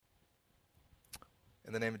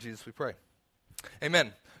In the name of Jesus we pray.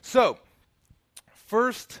 Amen. So,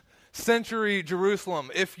 first century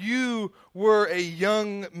Jerusalem, if you were a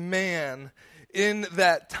young man in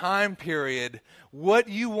that time period, what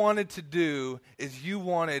you wanted to do is you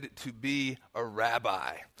wanted to be a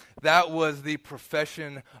rabbi. That was the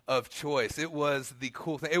profession of choice. It was the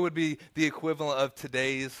cool thing. It would be the equivalent of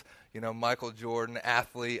today's, Michael Jordan,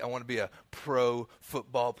 athlete. I want to be a pro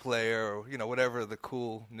football player, or, whatever the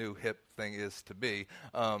cool new hip thing is to be,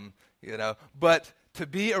 But to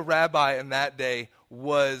be a rabbi in that day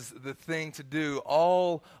was the thing to do.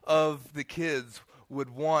 All of the kids would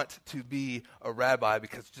want to be a rabbi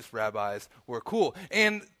because just rabbis were cool.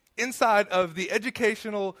 And inside of the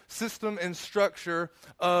educational system and structure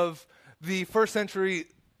of the first century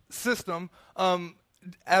system,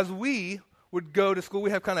 as we would go to school,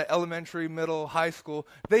 we have kind of elementary, middle, high school.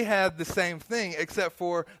 They had the same thing, except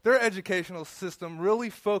for their educational system really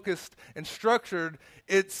focused and structured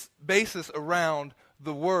its basis around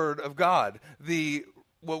the Word of God,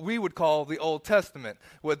 what we would call the Old Testament.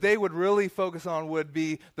 What they would really focus on would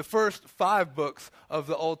be the first 5 books of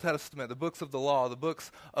the Old Testament, the books of the law, the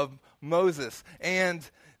books of Moses. And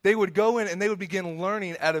they would go in and they would begin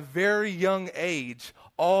learning at a very young age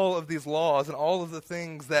all of these laws and all of the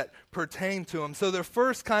things that pertain to them. So their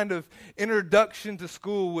first kind of introduction to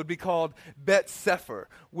school would be called Bet Sefer,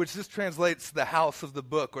 which just translates the house of the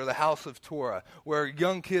book or the house of Torah, where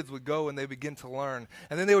young kids would go and they begin to learn.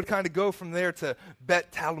 And then they would kind of go from there to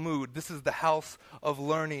Bet Talmud. This is the house of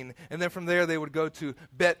learning. And then from there they would go to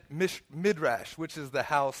Bet Midrash, which is the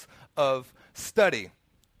house of study.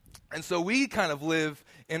 And so we kind of live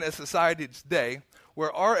in a society today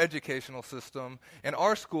where our educational system and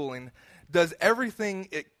our schooling does everything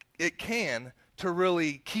it can to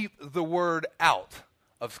really keep the word out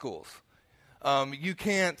of schools. You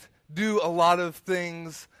can't do a lot of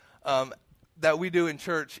things that we do in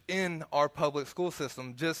church in our public school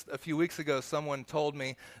system. Just a few weeks ago, someone told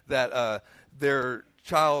me that their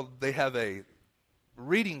child, they have a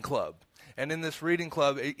reading club. And in this reading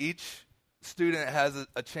club, each student has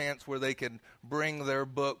a chance where they can bring their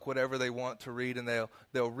book, whatever they want to read, and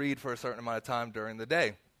they'll read for a certain amount of time during the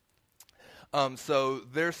day. So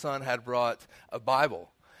their son had brought a Bible,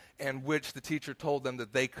 in which the teacher told them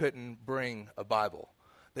that they couldn't bring a Bible.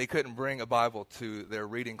 They couldn't bring a Bible to their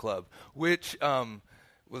reading club, which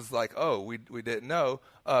was like, oh, we didn't know.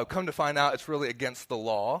 Come to find out, it's really against the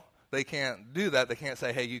law. They can't do that. They can't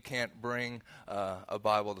say, hey, you can't bring a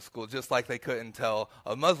Bible to school, just like they couldn't tell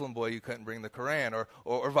a Muslim boy you couldn't bring the Quran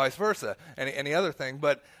or vice versa, any other thing.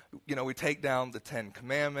 But, we take down the 10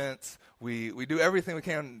 Commandments. We do everything we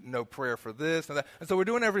can, no prayer for this and that. And so we're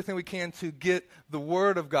doing everything we can to get the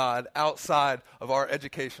Word of God outside of our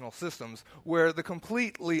educational systems, where the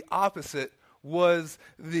completely opposite was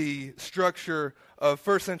the structure of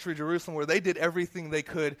first century Jerusalem, where they did everything they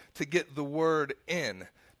could to get the Word in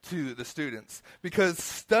to the students, because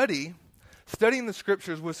studying the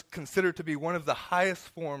scriptures was considered to be one of the highest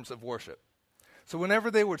forms of worship. So whenever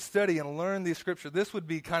they would study and learn these scriptures, this would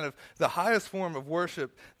be kind of the highest form of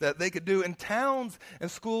worship that they could do. In towns and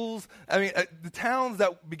schools, the towns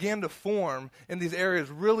that began to form in these areas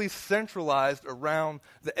really centralized around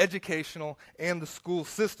the educational and the school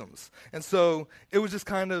systems. And so it was just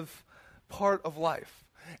kind of part of life.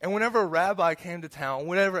 And whenever a rabbi came to town,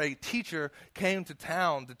 whenever a teacher came to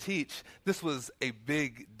town to teach, this was a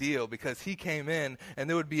big deal, because he came in and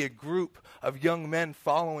there would be a group of young men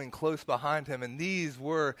following close behind him, and these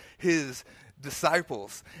were his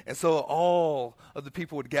disciples. And so all of the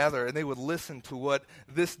people would gather and they would listen to what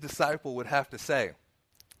this disciple would have to say.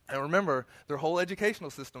 And remember, their whole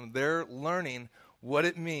educational system, they're learning what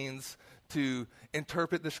it means to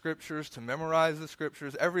interpret the scriptures, to memorize the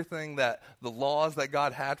scriptures, everything that the laws that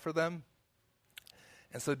God had for them.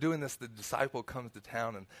 And so doing this, the disciple comes to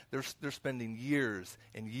town, and they're spending years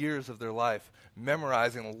and years of their life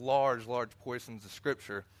memorizing large portions of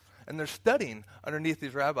scripture. And they're studying underneath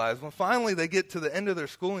these rabbis. When finally they get to the end of their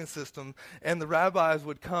schooling system, and the rabbis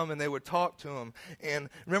would come and they would talk to them. And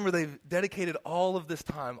remember, they've dedicated all of this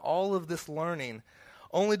time, all of this learning,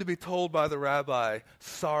 only to be told by the rabbi,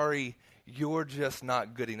 sorry, you're just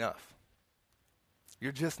not good enough.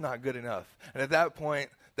 You're just not good enough. And at that point,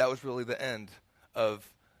 that was really the end of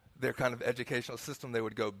their kind of educational system. They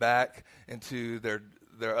would go back into their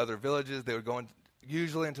other villages. They would go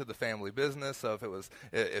usually into the family business. So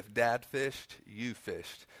if dad fished, you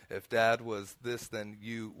fished. If dad was this, then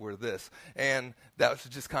you were this. And that was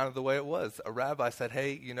just kind of the way it was. A rabbi said,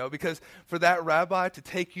 hey, because for that rabbi to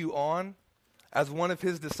take you on as one of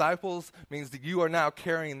his disciples means that you are now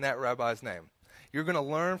carrying that rabbi's name. You're going to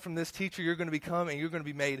learn from this teacher. You're going to become, and you're going to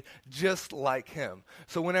be made just like him.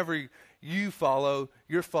 So whenever you follow,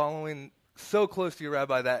 you're following so close to your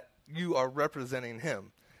rabbi that you are representing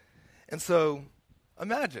him. And so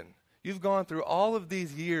imagine you've gone through all of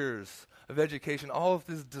these years of education, all of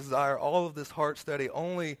this desire, all of this heart study,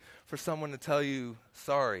 only for someone to tell you,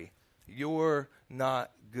 sorry, you're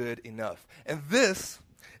not good enough. And this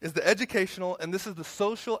is the educational and this is the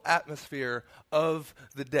social atmosphere of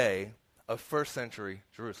the day of first century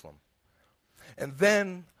Jerusalem. And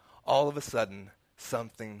then, all of a sudden,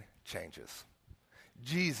 something changes.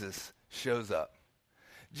 Jesus shows up.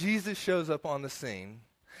 Jesus shows up on the scene,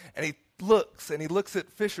 and he looks at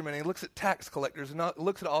fishermen, and he looks at tax collectors, and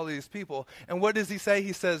looks at all these people, and what does he say?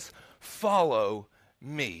 He says, "Follow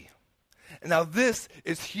me." And now this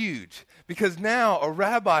is huge, because now a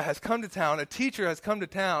rabbi has come to town, a teacher has come to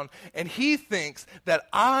town, and he thinks that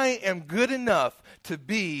I am good enough to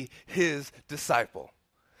be his disciple.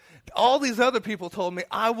 All these other people told me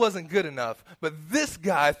I wasn't good enough, but this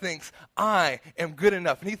guy thinks I am good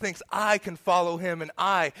enough, and he thinks I can follow him and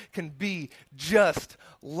I can be just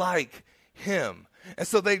like him. And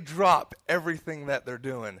so they drop everything that they're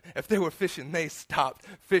doing. If they were fishing, they stopped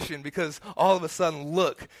fishing, because all of a sudden,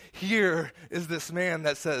 look, here is this man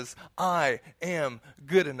that says, I am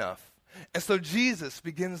good enough. And so Jesus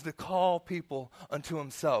begins to call people unto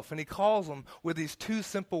himself, and he calls them with these two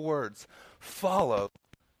simple words: follow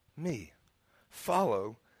me.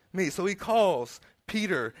 Follow me. So he calls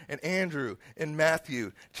Peter and Andrew in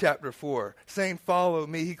Matthew chapter 4, saying, follow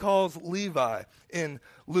me. He calls Levi in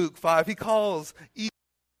Luke 5. He calls each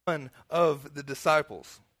one of the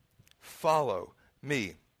disciples, follow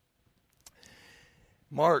me.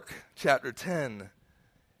 Mark chapter 10,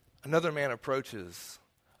 another man approaches,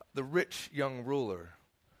 the rich young ruler,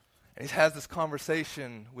 and he has this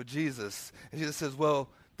conversation with Jesus, and Jesus says, well,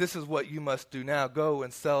 this is what you must do now. Go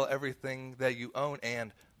and sell everything that you own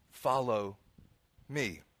and follow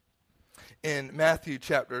me. In Matthew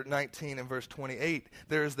chapter 19 and verse 28,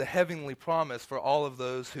 there is the heavenly promise for all of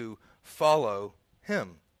those who follow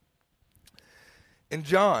him. In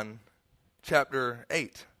John chapter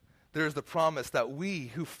 8, there is the promise that we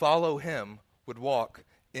who follow him would walk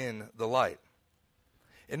in the light.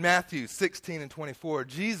 In Matthew 16 and 24,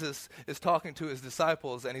 Jesus is talking to his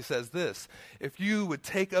disciples, and he says this: if you would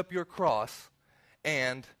take up your cross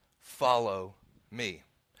and follow me.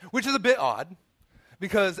 Which is a bit odd,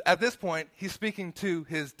 because at this point, he's speaking to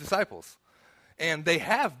his disciples, and they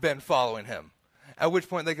have been following him. At which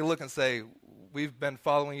point they can look and say, we've been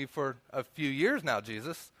following you for a few years now,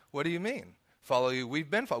 Jesus. What do you mean? Follow you? We've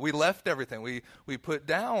been following. We left everything. We put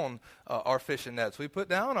down our fishing nets. We put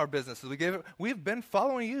down our businesses. We've been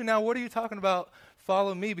following you. Now what are you talking about?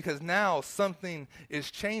 Follow me, because now something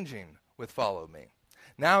is changing with follow me.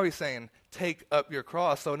 Now he's saying, take up your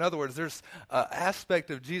cross. So in other words, there's an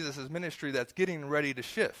aspect of Jesus' ministry that's getting ready to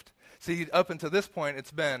shift. See, up until this point,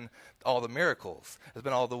 it's been all the miracles. It's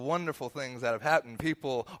been all the wonderful things that have happened.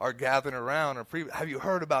 People are gathering around. Have you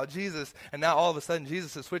heard about Jesus? And now all of a sudden,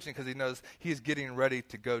 Jesus is switching because he knows he's getting ready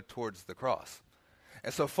to go towards the cross.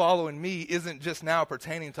 And so following me isn't just now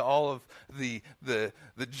pertaining to all of the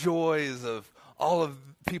joys of all of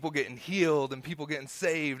people getting healed and people getting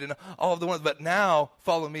saved and all of the ones, but now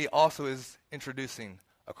follow me also is introducing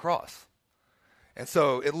a cross. And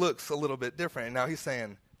so it looks a little bit different. And now he's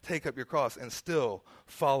saying, take up your cross and still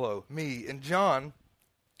follow me. In John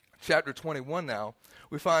chapter 21 now,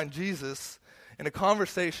 we find Jesus in a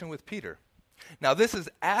conversation with Peter. Now this is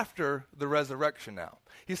after the resurrection now.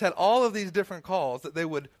 He's had all of these different calls that they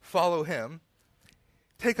would follow him.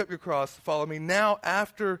 Take up your cross, follow me. Now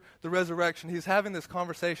after the resurrection, he's having this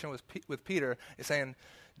conversation with Peter. He's saying,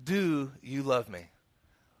 do you love me?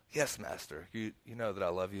 Yes, Master, you know that I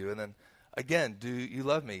love you. And then again, do you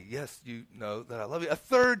love me? Yes, you know that I love you. A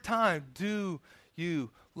third time, do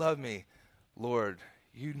you love me? Lord,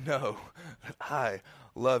 you know that I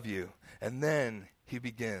love you. And then he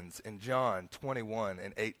begins in John 21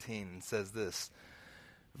 and 18 and says this: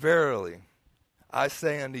 verily, I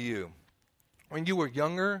say unto you, when you were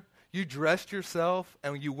younger, you dressed yourself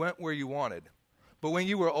and you went where you wanted. But when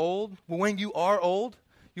you are old,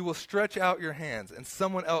 you will stretch out your hands, and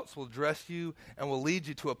someone else will dress you and will lead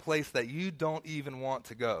you to a place that you don't even want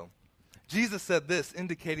to go. Jesus said this,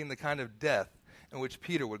 indicating the kind of death in which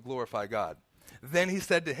Peter would glorify God. Then he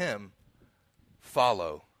said to him,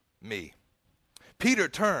 follow me. Peter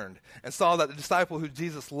turned and saw that the disciple who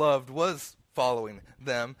Jesus loved was following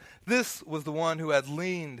them. This was the one who had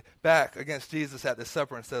leaned back against Jesus at the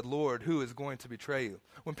supper and said, Lord, who is going to betray you?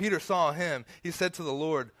 When Peter saw him, he said to the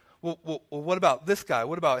Lord, well, what about this guy?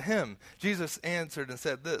 What about him? Jesus answered and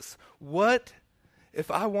said this: what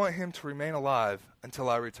if I want him to remain alive until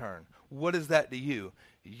I return, what is that to you?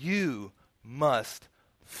 You must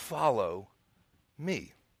follow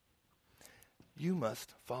me. You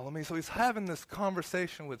must follow me. So he's having this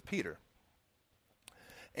conversation with Peter.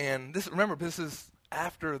 And remember, this is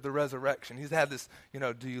after the resurrection. He's had this,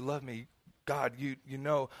 do you love me? God, you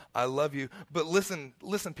know I love you. But listen,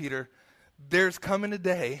 Peter, there's coming a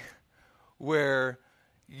day where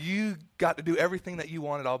you got to do everything that you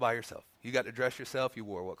wanted all by yourself. You got to dress yourself. You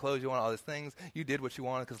wore what clothes you want, all these things. You did what you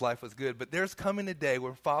wanted because life was good. But there's coming a day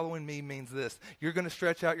where following me means this. You're going to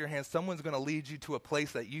stretch out your hands. Someone's going to lead you to a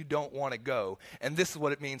place that you don't want to go. And this is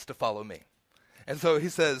what it means to follow me. And so he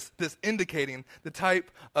says this, indicating the type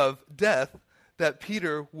of death that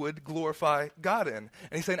Peter would glorify God in. And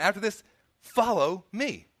he's saying, after this, follow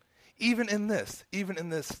me. Even in this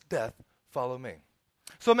death, follow me.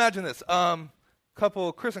 So imagine this.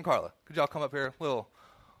 Couple, Chris and Carla, could y'all come up here?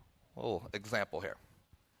 Little example here.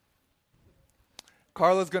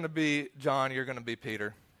 Carla's going to be John, you're going to be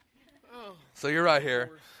Peter. Oh, so you're right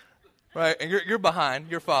here. Right, and you're behind,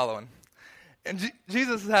 you're following. And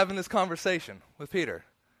Jesus is having this conversation with Peter.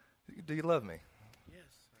 Do you love me? Yes.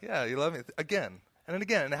 Yeah, you love me. Again, and then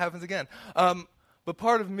again, and it happens again. But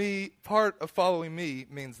part of following me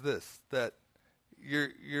means this, that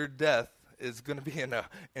your death is going to be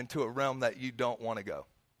into a realm that you don't want to go.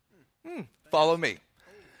 Follow me.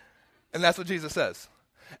 And that's what Jesus says.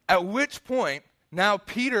 At which point, now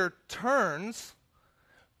Peter turns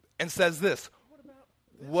and says this,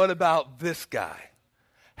 what about this guy?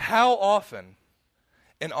 How often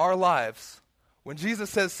in our lives, when Jesus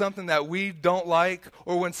says something that we don't like,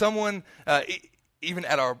 or when someone, even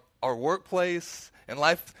at our workplace and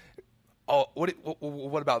life,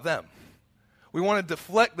 what about them? We want to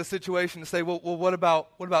deflect the situation to say, well, what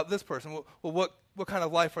about this person? Well, what kind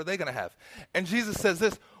of life are they going to have? And Jesus says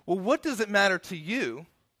this, well, what does it matter to you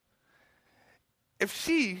if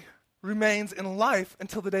she remains in life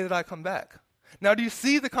until the day that I come back? Now, do you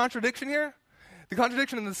see the contradiction here? The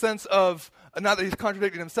contradiction in the sense of, not that he's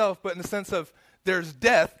contradicting himself, but in the sense of there's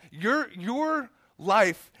death. Your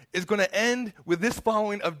life is going to end with this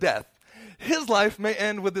following of death. His life may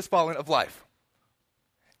end with this following of life.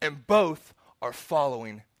 And both are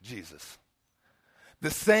following Jesus.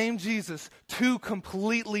 The same Jesus, two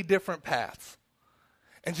completely different paths.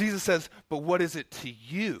 And Jesus says, but what is it to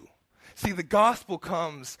you? See, the gospel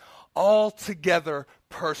comes altogether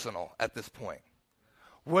personal at this point.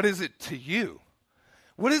 What is it to you?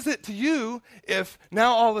 What is it to you if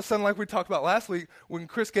now all of a sudden, like we talked about last week, when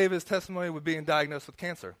Chris gave his testimony with being diagnosed with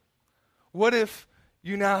cancer, what if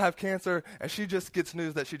you now have cancer and she just gets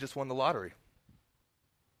news that she just won the lottery?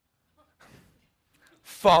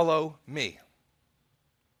 Follow me.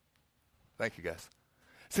 Thank you, guys.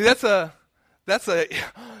 See, that's a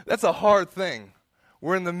hard thing.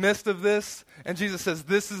 We're in the midst of this, and Jesus says,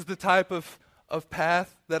 this is the type of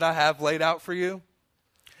path that I have laid out for you.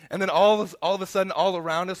 And then all of a sudden, all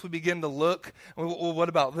around us, we begin to look, well, what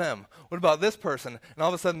about them? What about this person? And all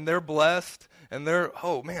of a sudden, they're blessed, and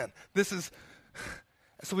oh man, this is,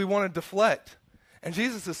 so we want to deflect. And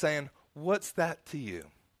Jesus is saying, what's that to you?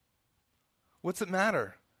 What's it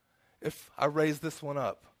matter if I raise this one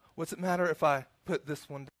up? What's it matter if I put this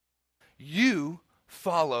one down? You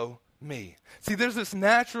follow me. See, there's this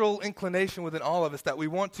natural inclination within all of us that we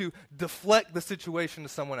want to deflect the situation to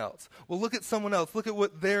someone else. Well, look at someone else. Look at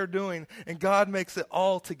what they're doing. And God makes it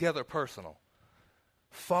all together personal.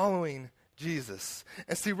 Following Jesus.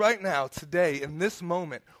 And see, right now, today, in this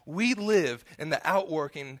moment, we live in the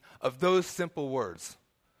outworking of those simple words.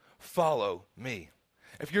 Follow me.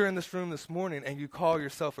 If you're in this room this morning and you call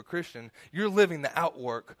yourself a Christian, you're living the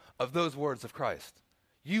outwork of those words of Christ.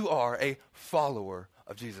 You are a follower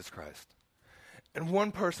of Jesus Christ. And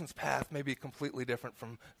one person's path may be completely different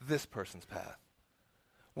from this person's path.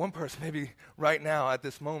 One person may be right now at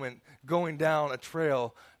this moment going down a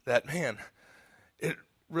trail that, man, it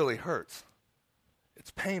really hurts.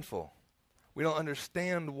 It's painful. We don't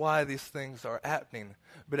understand why these things are happening.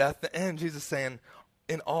 But at the end, Jesus is saying,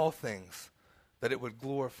 in all things, that it would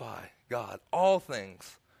glorify God. All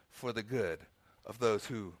things for the good of those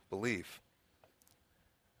who believe.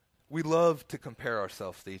 We love to compare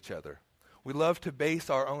ourselves to each other. We love to base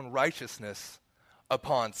our own righteousness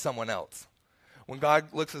upon someone else. When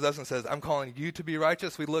God looks at us and says, I'm calling you to be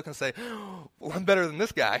righteous, we look and say, well, I'm better than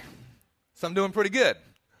this guy, so I'm doing pretty good.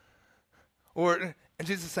 And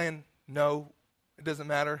Jesus is saying, no, it doesn't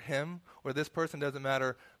matter him or this person. It doesn't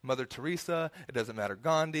matter Mother Teresa. It doesn't matter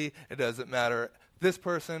Gandhi. It doesn't matter this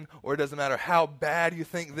person, or it doesn't matter how bad you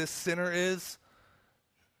think this sinner is.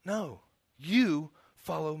 No, you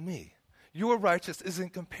follow me. your righteousness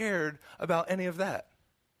isn't compared about any of that.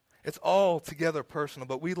 It's all together personal,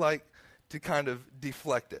 but we like to kind of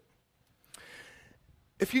deflect it.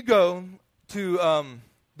 If you go to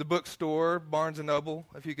the bookstore, Barnes & Noble,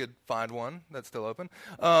 if you could find one that's still open,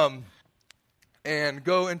 and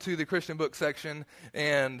go into the Christian book section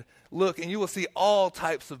and look, and you will see all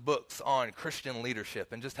types of books on Christian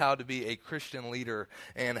leadership and just how to be a Christian leader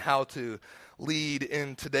and how to lead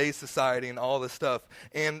in today's society and all this stuff.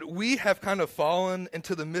 And we have kind of fallen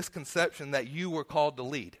into the misconception that you were called to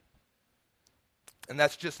lead. And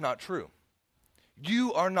that's just not true.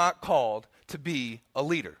 You are not called to be a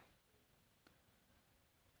leader.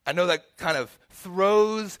 I know that kind of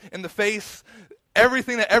throws in the face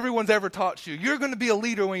everything that everyone's ever taught you. You're going to be a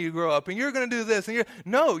leader when you grow up, and you're going to do this.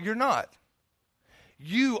 No, you're not.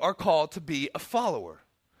 You are called to be a follower.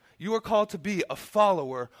 You are called to be a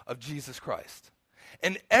follower of Jesus Christ.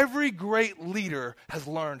 And every great leader has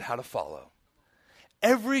learned how to follow.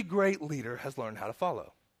 Every great leader has learned how to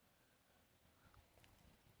follow.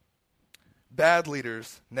 Bad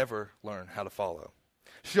leaders never learn how to follow.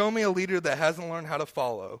 Show me a leader that hasn't learned how to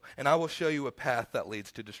follow, and I will show you a path that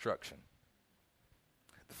leads to destruction.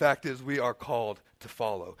 The fact is, we are called to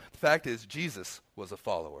follow. The fact is, Jesus was a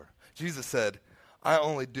follower. Jesus said, I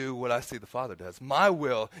only do what I see the Father does. My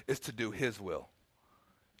will is to do his will.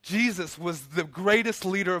 Jesus was the greatest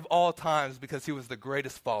leader of all times because he was the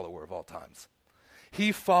greatest follower of all times.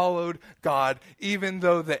 He followed God even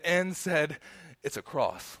though the end said, it's a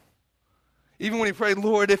cross. Even when he prayed,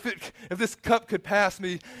 Lord, if this cup could pass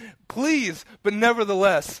me, please, but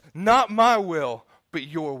nevertheless, not my will, but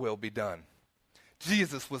your will be done.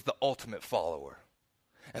 Jesus was the ultimate follower.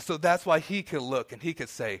 And so that's why he could look and he could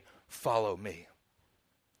say, follow me.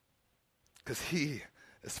 Because he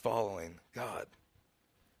is following God.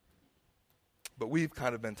 But we've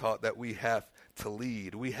kind of been taught that we have to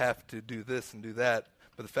lead. We have to do this and do that.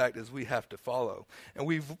 But the fact is we have to follow. And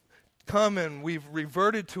we've come and we've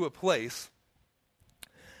reverted to a place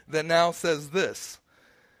that now says this: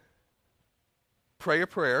 pray a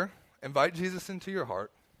prayer, invite Jesus into your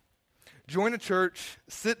heart, join a church,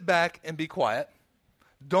 sit back and be quiet.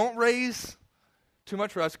 Don't raise too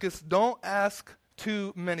much ruckus. Don't ask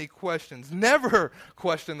too many questions. Never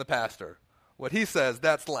question the pastor. What he says,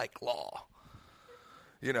 that's like law.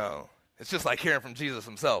 You know, it's just like hearing from Jesus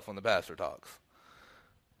himself when the pastor talks.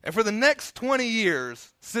 And for the next 20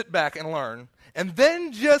 years, sit back and learn. And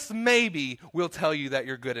then just maybe we'll tell you that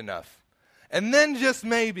you're good enough. And then just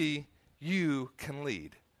maybe you can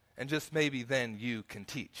lead. And just maybe then you can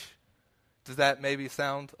teach. Does that maybe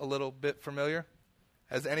sound a little bit familiar?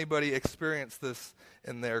 Has anybody experienced this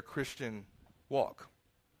in their Christian walk?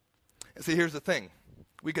 And see, here's the thing.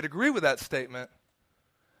 We could agree with that statement,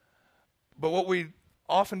 but what we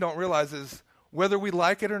often don't realize is whether we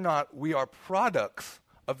like it or not, we are products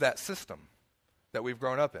of that system that we've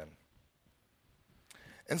grown up in.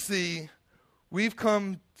 And see, we've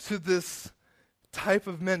come to this type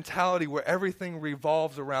of mentality where everything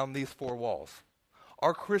revolves around these four walls.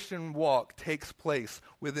 Our Christian walk takes place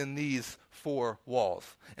within these four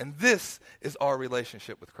walls. And this is our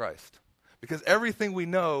relationship with Christ. Because everything we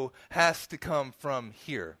know has to come from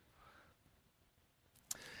here.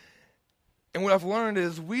 And what I've learned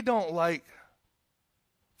is we don't like,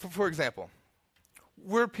 for example,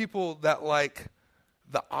 we're people that like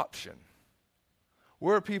the option.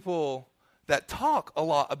 We're people that talk a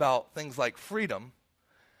lot about things like freedom,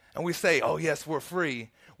 and we say, oh yes, we're free,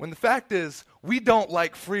 when the fact is, we don't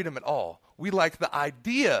like freedom at all. We like the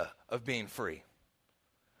idea of being free.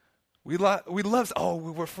 We love, oh,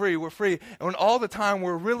 we're free. And when all the time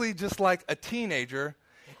we're really just like a teenager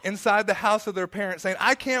inside the house of their parents saying,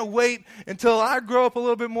 I can't wait until I grow up a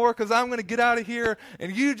little bit more because I'm going to get out of here,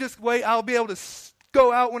 and you just wait, I'll be able to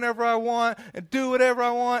go out whenever I want and do whatever I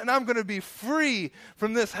want, and I'm going to be free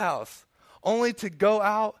from this house. Only to go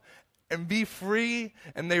out and be free,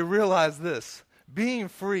 and they realize this: being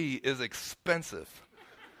free is expensive.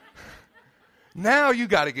 Now you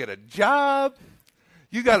got to get a job.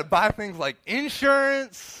 You got to buy things like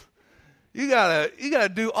insurance. You got to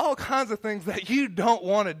do all kinds of things that you don't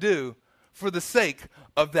want to do for the sake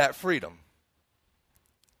of that freedom.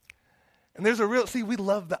 And there's we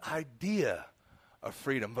love the idea of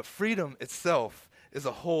freedom, but freedom itself is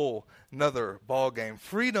a whole nother ballgame.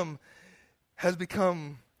 Freedom has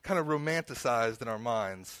become kind of romanticized in our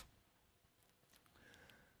minds.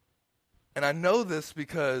 And I know this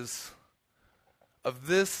because of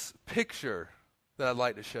this picture that I'd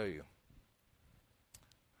like to show you.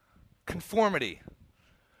 Conformity.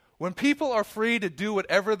 When people are free to do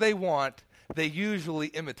whatever they want, they usually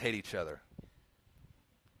imitate each other.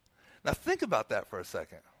 Now think about that for a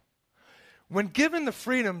second. when given the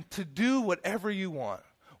freedom to do whatever you want,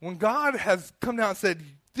 when God has come down and said,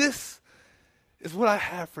 this is what I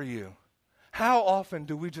have for you, how often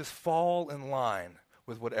do we just fall in line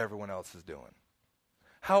with what everyone else is doing?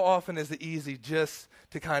 How often is it easy just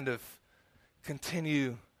to kind of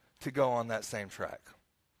continue to go on that same track?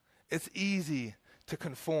 It's easy to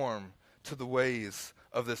conform to the ways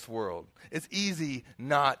of this world. It's easy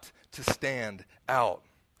not to stand out.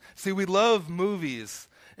 See, we love movies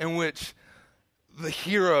in which the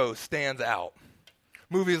hero stands out.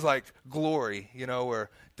 Movies like Glory, where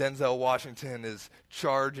Denzel Washington is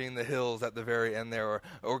charging the hills at the very end there,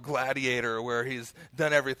 or Gladiator, where he's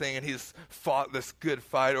done everything and he's fought this good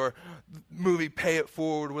fight, or movie Pay It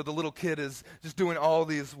Forward, where the little kid is just doing all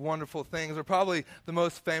these wonderful things, or probably the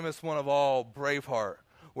most famous one of all, Braveheart,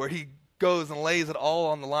 where he goes and lays it all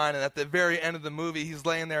on the line, and at the very end of the movie, he's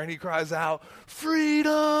laying there and he cries out,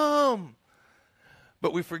 "Freedom!"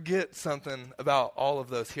 But we forget something about all of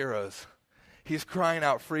those heroes. He's crying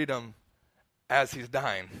out freedom as he's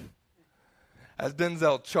dying. As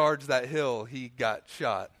Denzel charged that hill, he got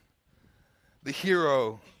shot. The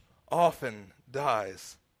hero often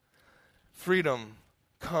dies. Freedom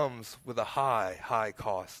comes with a high, high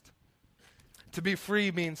cost. To be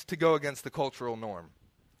free means to go against the cultural norm,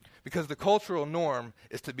 because the cultural norm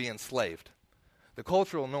is to be enslaved. The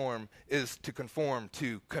cultural norm is to conform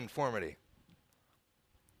to conformity.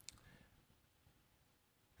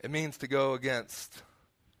 It means to go against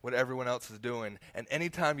what everyone else is doing. And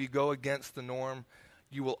anytime you go against the norm,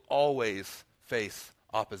 you will always face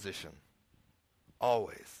opposition.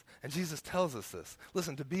 Always. And Jesus tells us this.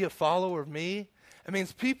 Listen, to be a follower of me, it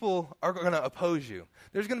means people are going to oppose you.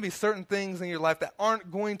 There's going to be certain things in your life that aren't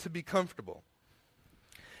going to be comfortable.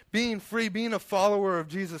 Being free, being a follower of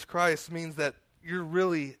Jesus Christ means that you're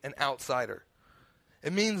really an outsider.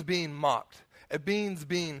 It means being mocked. It means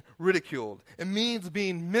being ridiculed. It means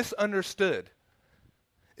being misunderstood.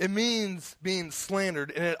 It means being slandered,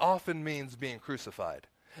 and it often means being crucified.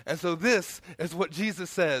 And so this is what Jesus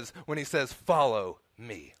says when he says, "Follow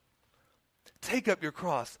me." Take up your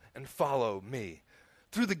cross and follow me.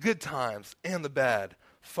 Through the good times and the bad,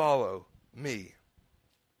 follow me.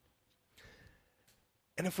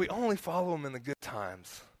 And if we only follow him in the good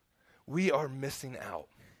times, we are missing out.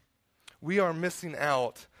 We are missing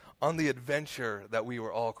out on the adventure that we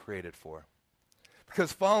were all created for.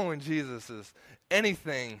 Because following Jesus is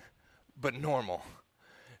anything but normal.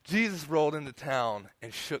 Jesus rolled into town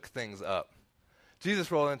and shook things up.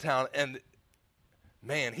 Jesus rolled into town and,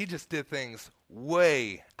 man, he just did things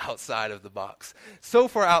way outside of the box. So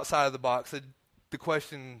far outside of the box that the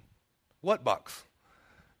question, what box?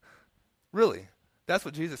 Really? That's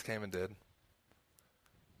what Jesus came and did.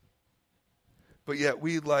 But yet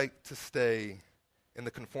we like to stay in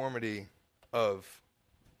the conformity of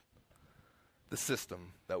the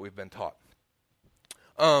system that we've been taught.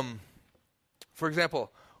 For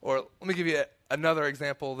example, or let me give you another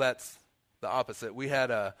example that's the opposite. We had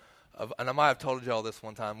and I might have told you all this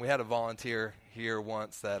one time, we had a volunteer here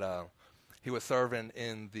once that he was serving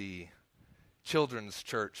in the children's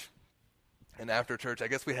church. And after church, I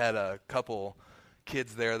guess we had a couple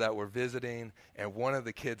kids there that were visiting, and one of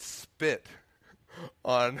the kids spit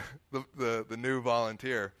on the new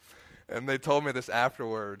volunteer. And they told me this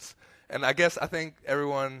afterwards. And I think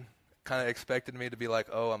everyone kind of expected me to be like,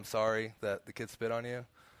 "Oh, I'm sorry that the kid spit on you."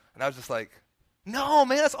 And I was just like, "No,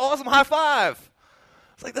 man, that's awesome. High five."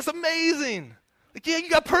 It's like, "That's amazing. Like, yeah, you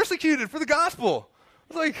got persecuted for the gospel."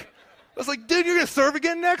 I was like, "Dude, you're going to serve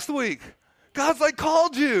again next week. God's like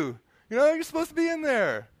called you. You're supposed to be in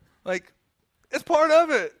there. Like, it's part of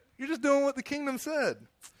it. You're just doing what the kingdom said."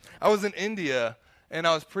 I was in India, and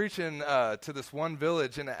I was preaching to this one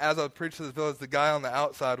village, and as I was preaching to this village, the guy on the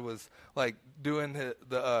outside was like doing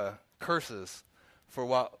the curses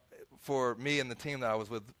for me and the team that I was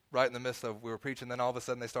with right in the midst of we were preaching. Then all of a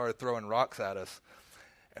sudden they started throwing rocks at us.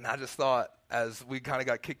 And I just thought, as we kind of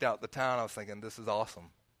got kicked out of the town, I was thinking, this is awesome.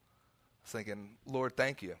 I was thinking, Lord,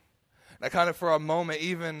 thank you. And I kind of for a moment,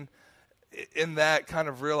 even in that, kind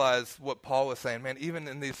of realized what Paul was saying. Man, even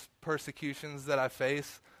in these persecutions that I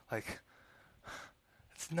face, like,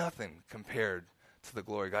 it's nothing compared to the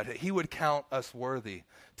glory of God. He would count us worthy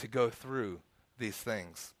to go through these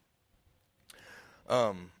things.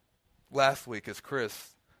 Last week, as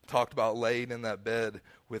Chris talked about laying in that bed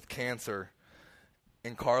with cancer,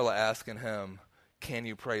 and Carla asking him, "Can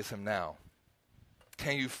you praise him now?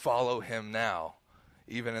 Can you follow him now,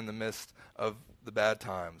 even in the midst of the bad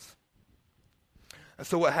times?" And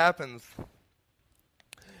so what happens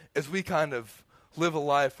is we kind of live a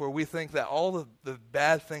life where we think that all of the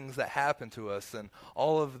bad things that happen to us and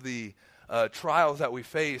all of the trials that we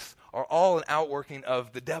face are all an outworking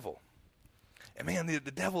of the devil. And man, the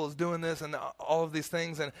devil is doing this and all of these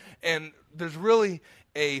things, and there's really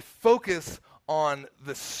a focus on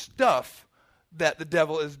the stuff that the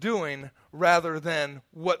devil is doing rather than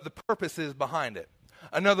what the purpose is behind it.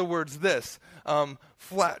 In other words,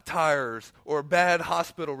 flat tires or bad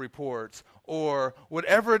hospital reports or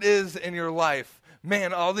whatever it is in your life,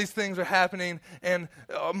 man, all these things are happening, and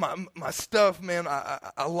my stuff, man,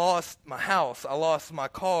 I lost my house, I lost my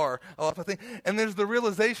car, I lost my thing. And there's the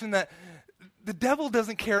realization that the devil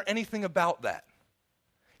doesn't care anything about that.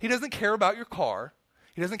 He doesn't care about your car.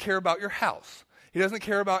 He doesn't care about your house. He doesn't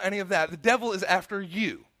care about any of that. The devil is after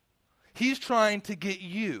you. He's trying to get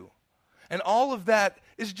you. And all of that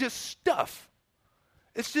is just stuff.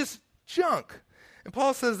 It's just junk. And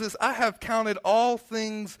Paul says this, I have counted all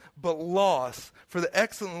things but loss for the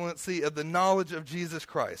excellency of the knowledge of Jesus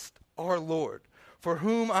Christ, our Lord, for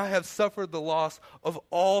whom I have suffered the loss of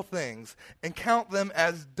all things, and count them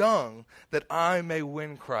as dung, that I may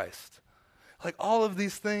win Christ. Like all of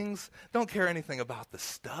these things, don't care anything about the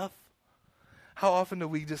stuff. How often do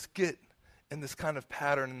we just get in this kind of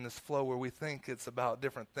pattern, in this flow where we think it's about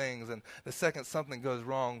different things, and the second something goes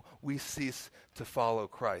wrong, we cease to follow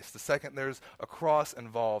Christ. The second there's a cross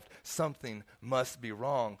involved, something must be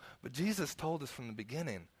wrong. But Jesus told us from the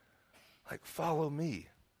beginning, like, follow me.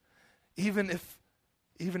 Even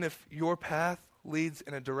if your path leads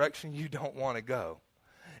in a direction you don't want to go,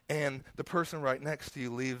 and the person right next to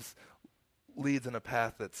you leads in a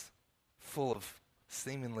path that's full of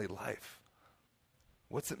seemingly life,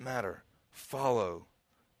 what's it matter? Follow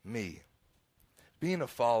me. Being a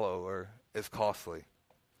follower is costly,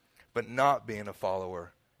 but not being a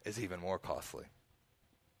follower is even more costly.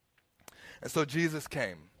 And so Jesus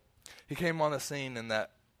came. He came on the scene in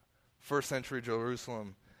that first century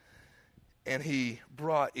Jerusalem, and he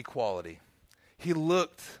brought equality. He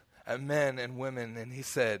looked at men and women and he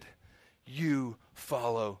said, you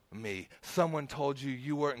follow me. Someone told you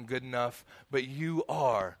you weren't good enough, but you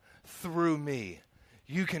are through me.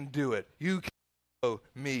 You can do it. You can follow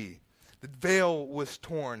me. The veil was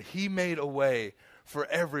torn. He made a way for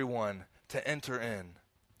everyone to enter in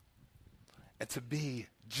and to be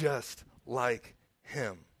just like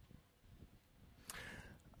him.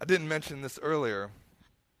 I didn't mention this earlier,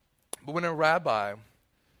 but when a rabbi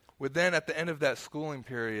would then, at the end of that schooling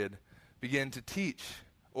period, begin to teach,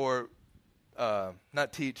 or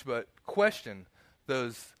not teach, but question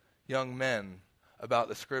those young men about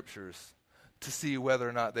the scriptures to see whether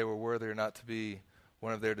or not they were worthy or not to be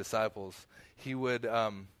one of their disciples, he would,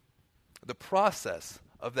 the process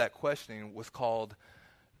of that questioning was called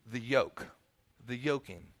the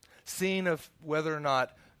yoking, seeing of whether or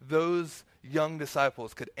not those young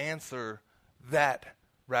disciples could answer that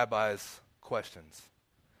rabbi's questions.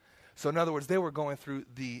 So in other words, they were going through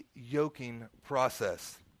the yoking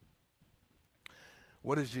process.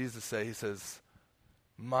 What does Jesus say? He says,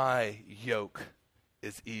 my yoke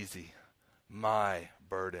is easy. My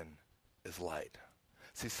burden is light.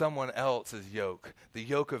 See, someone else's yoke, the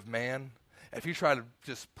yoke of man, if you try to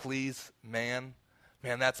just please man,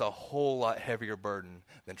 that's a whole lot heavier burden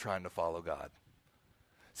than trying to follow God.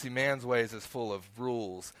 See, man's ways is full of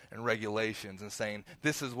rules and regulations and saying,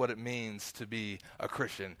 this is what it means to be a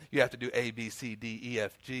Christian. You have to do A, B, C, D, E,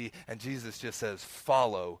 F, G. And Jesus just says,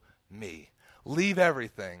 follow me. Leave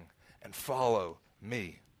everything and follow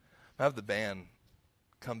me. I have the band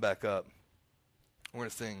come back up. We're going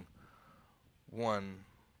to sing one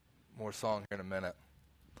more song here in a minute.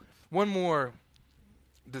 One more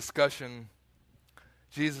discussion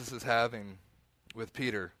Jesus is having with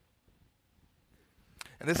Peter.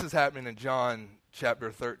 And this is happening in John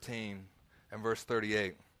chapter 13 and verse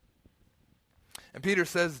 38. And Peter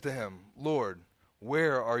says to him, Lord,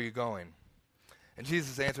 where are you going? And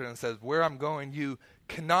Jesus answered and says, where I'm going you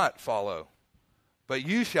cannot follow, but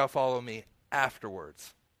you shall follow me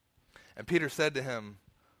afterwards. And Peter said to him,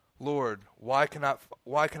 Lord, why can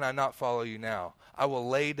I not follow you now? I will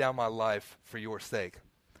lay down my life for your sake.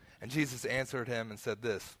 And Jesus answered him and said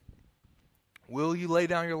this, will you lay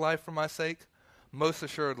down your life for my sake? Most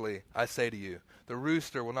assuredly, I say to you, the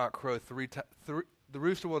rooster will not crow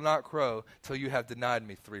till you have denied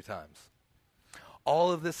me 3 times.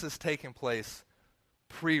 All of this is taking place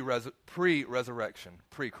pre-resurrection,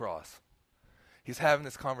 pre-cross. He's having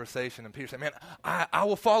this conversation, and Peter said, man, I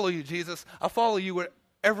will follow you, Jesus. I'll follow you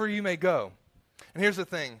wherever you may go. And here's the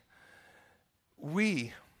thing.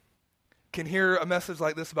 We can hear a message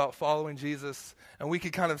like this about following Jesus, and we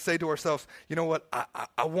can kind of say to ourselves, you know what,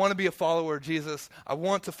 I want to be a follower of Jesus. I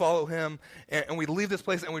want to follow him. And we leave this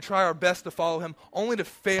place, and we try our best to follow him, only to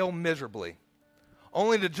fail miserably.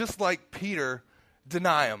 only to, just like Peter,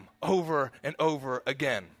 deny him over and over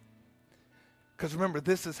again. Because remember,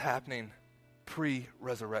 this is happening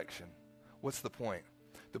pre-resurrection. What's the point?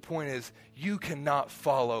 The point is, you cannot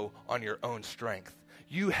follow on your own strength.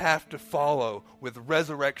 You have to follow with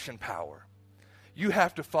resurrection power. You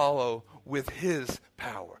have to follow with his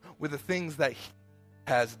power, with the things that he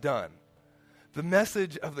has done. The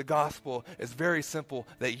message of the gospel is very simple,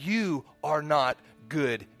 that you are not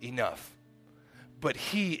good enough, but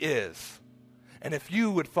he is. And if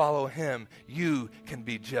you would follow him, you can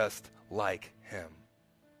be just like him.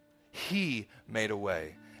 He made a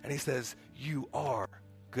way, and he says, you are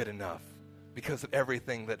good enough because of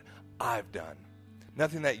everything that I've done.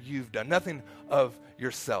 Nothing that you've done, nothing of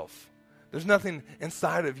yourself. There's nothing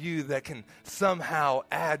inside of you that can somehow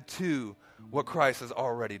add to what Christ has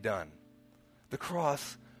already done. The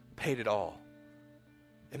cross paid it all.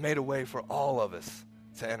 It made a way for all of us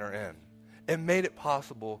to enter in. It made it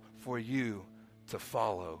possible for you to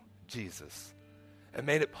follow Jesus. It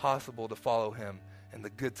made it possible to follow him in the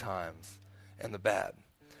good times and the bad.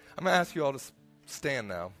 I'm going to ask you all to stand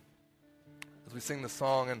now as we sing the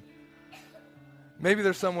song. And maybe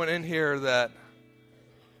there's someone in here that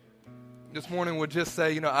this morning would just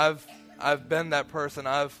say, I've been that person.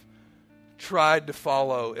 I've tried to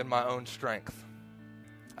follow in my own strength.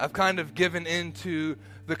 I've kind of given into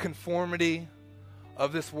the conformity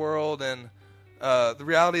of this world, and the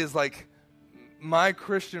reality is, like, my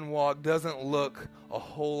Christian walk doesn't look a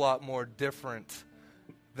whole lot more different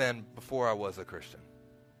than before I was a Christian.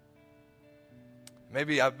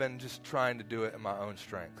 Maybe I've been just trying to do it in my own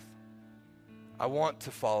strength. I want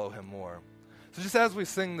to follow him more. So just as we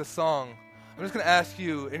sing the song, I'm just going to ask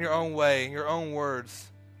you in your own way, in your own words,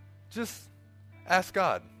 just ask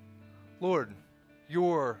God, Lord,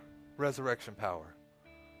 your resurrection power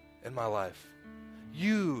in my life.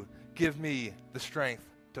 You give me the strength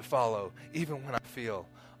to follow, even when I feel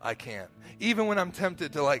I can't. Even when I'm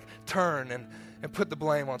tempted to turn and put the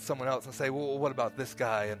blame on someone else and say, well, what about this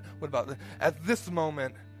guy? And what about this? At this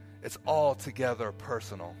moment, it's all together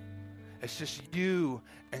personal. It's just you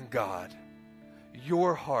and God,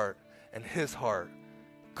 your heart and his heart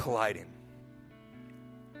colliding.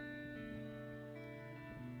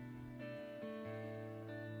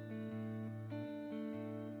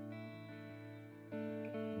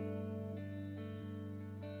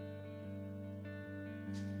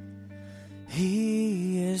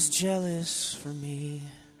 He is jealous for me.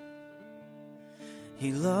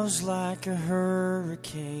 He loves like a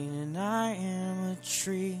hurricane, and I am a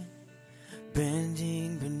tree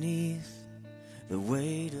bending beneath the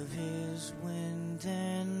weight of his wind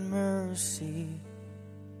and mercy.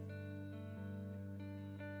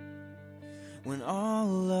 When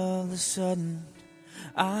all of a sudden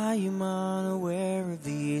I am unaware of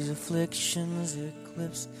these afflictions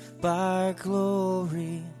eclipsed by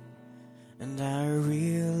glory, and I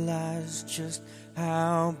realize just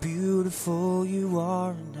how beautiful you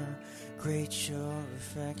are and how great your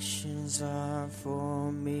affections are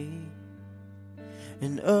for me.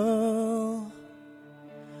 And oh,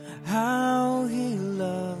 how he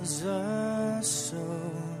loves us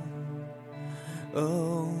so.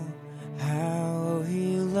 Oh, how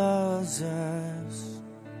he loves us.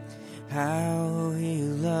 How he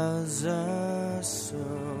loves us so.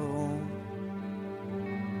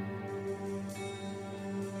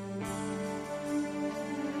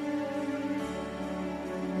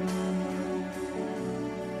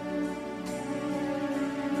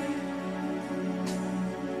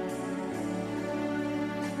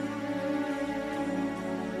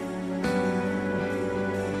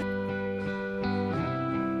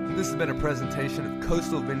 This has been a presentation of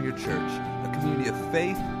Coastal Vineyard Church, a community of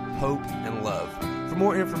faith, hope, and love. For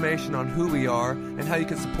more information on who we are and how you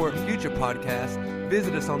can support future podcasts,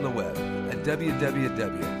 visit us on the web at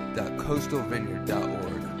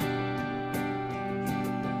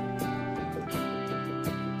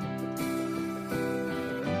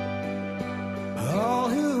All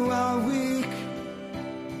who are weak,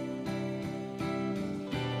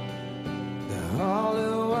 all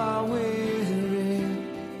who are weary,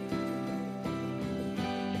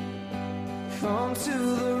 come to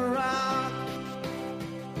the rock,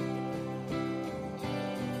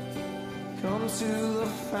 come to the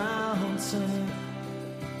fountain.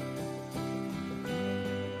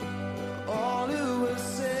 All who have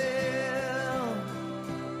sailed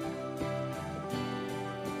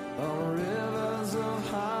on rivers of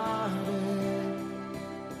heartache,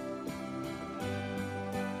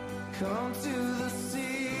 come to the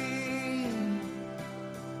sea.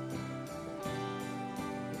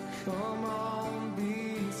 Come on,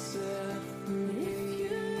 be saved.